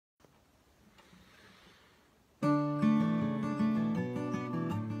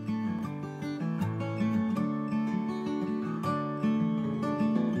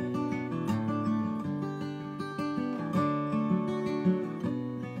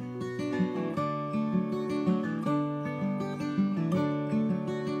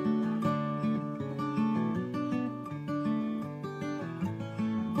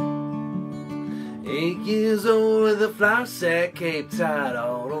years old with a flour sack cape tied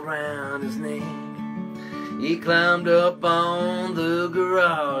all around his neck. He climbed up on the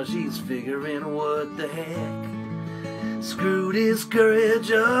garage, he's figuring what the heck. Screwed his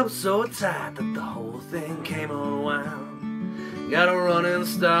courage up so tight that the whole thing came unwound. Got a running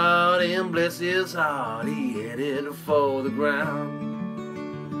start and bless his heart, he headed for the ground.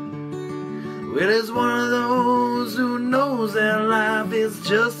 Well, he's one of those who knows that life is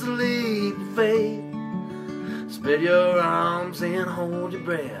just a leap of faith. Spread your arms and hold your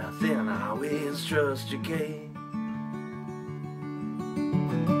breath and always trust your gait.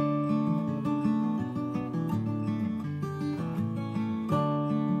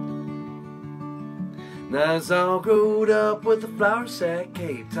 Now he's all growed up with a flour sack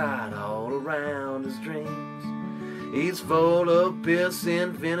cape tied all around his dreams. He's full of piss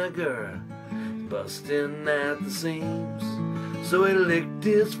and vinegar, busting at the seams. So he licked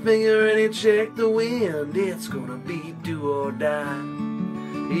his finger and he checked the wind. It's gonna be do or die.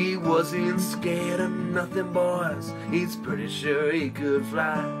 He wasn't scared of nothing, boys. He's pretty sure he could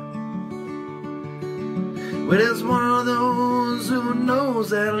fly. Well, he's one of those who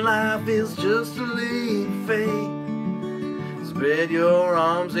knows that life is just a leap of faith. Spread your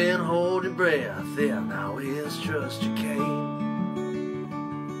arms and hold your breath and always trust your cane.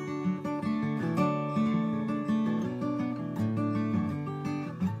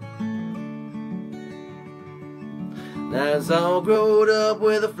 Now he's all growed up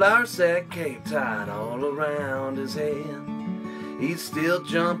with a flour sack cape tied all around his head. He's still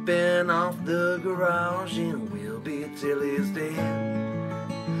jumping off the garage and will be till he's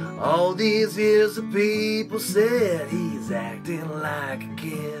dead. All these years the people said he's acting like a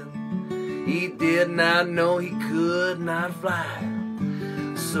kid. He did not know he could not fly,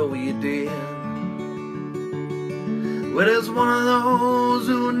 so he did. Well, it's one of those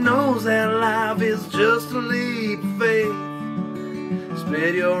who knows that life is just a leap of faith.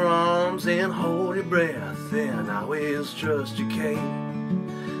 Spread your arms and hold your breath and always trust your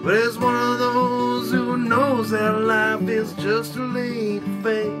cane. Well, it's one of those who knows that life is just a leap of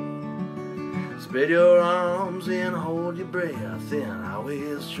faith. Spread your arms and hold your breath and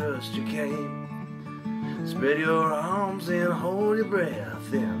always trust your cane. Spread your arms and hold your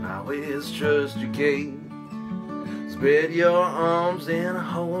breath and always trust your cane. Spread your arms and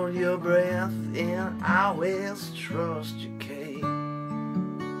hold your breath and always trust your cane.